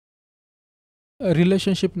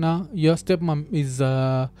relationship now your stepmom is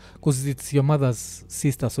because it's your mother's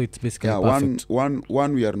sister, so it's basically perfect.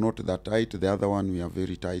 One we are not that tight, the other one we are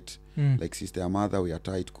very tight. Like sister and mother we are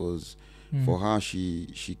tight because for her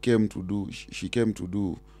she came to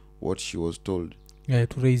do what she was told. Yeah,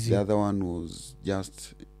 to raise you. The other one was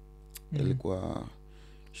just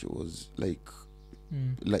she was like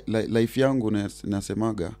life yangu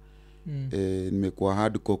nasemaga nimekuwa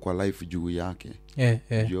hardcore kwa life juu yake.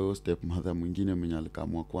 Juu stepmother mwingine mwenye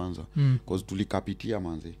alikamwa kwanza because tulikapitia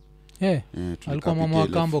manzi. Alikuwa mama wa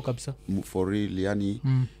kambo kabisa. For real, yani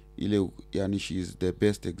ile yani she is the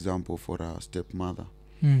best example for a stepmother.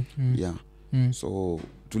 So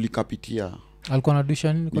tulikapitia. Alikuwa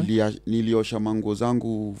anadusha nini kwa? Niliosha mango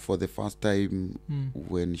zangu for the first time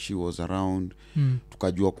when she was around.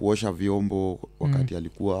 Tukajua kuosha vyombo wakati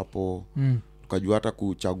alikuwa hapo. Tukajua hata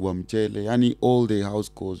kuchagua mchele, yani all the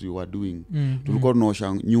house chores we were doing. Tulikuwa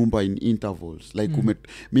tunaosha nyumba in intervals like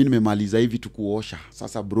mimi nimemaliza hivi tukuosha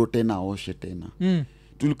sasa bro tena oshe tena.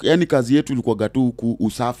 Yani kazi yetu ilikuwa gatu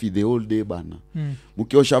usafi the whole day bana.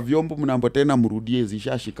 Mkiosha vyombo mnaomba tena mrudie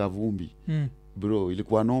zishashika vumbi. Bro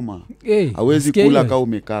ilikuwa noma. Hawezi kula kama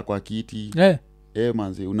umekaa kwa kiti.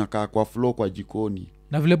 Manze unakaa kwa floor kwa jikoni.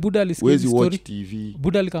 Na vile Buddha alisikia story. Watch TV.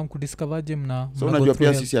 Buddha alikamkudiscoverje mna. So unajua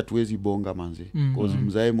pia sisi hatuwezi bonga manze. Because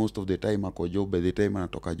mzae most of the time ako job, by the time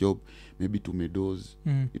anatoka job maybe tumedoze.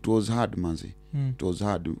 It was hard manze. It was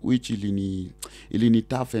hard which ilini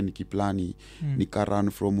toughen kiplani. Nika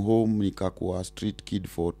run from home, nikakuwa street kid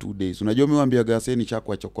for 2 days. Unajua mimi waambia gase ni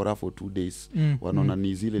chakwa chokora for 2 days. Wanaona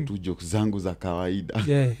ni zile tu jokes zangu za kawaida.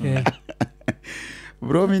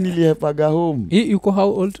 Bro mimi niliepaga home. Yuko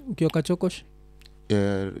how old ukioka chokosh?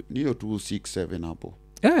 Niyo 267 hapo.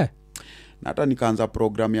 Na hata nikaanza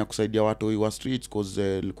program ya kusaidia watu wa streets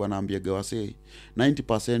cause nilikuwa naambia gawase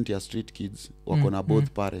 90% ya street kids wako na both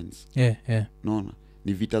parents. Naona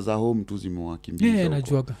ni vita za home tu zimewakimbiza.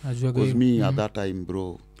 Najuaga cause me at that time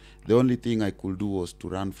bro the only thing I could do was to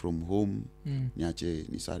run from home. Niache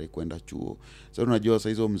nisare kwenda chuo. So unajua sasa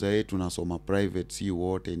hizo mzee wetu nasoma private si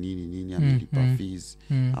wote nini amelipa fees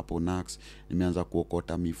hapo Nax. Nimeanza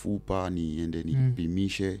kuokota mifupa niende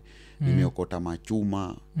nipimishe. Nimeokota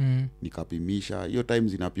machuma nikapimisha. Hiyo time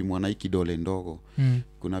zinapimwa na kidole ndogo.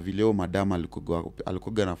 Kuna vileo madam alikuwa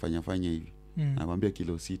anafanya hivi. Nakwambia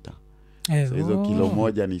kilo 6. So hizo kilo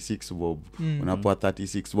moja ni 6 bob. Unapoa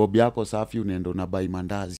 36 bob yako safi unaenda unabai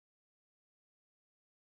mandazi.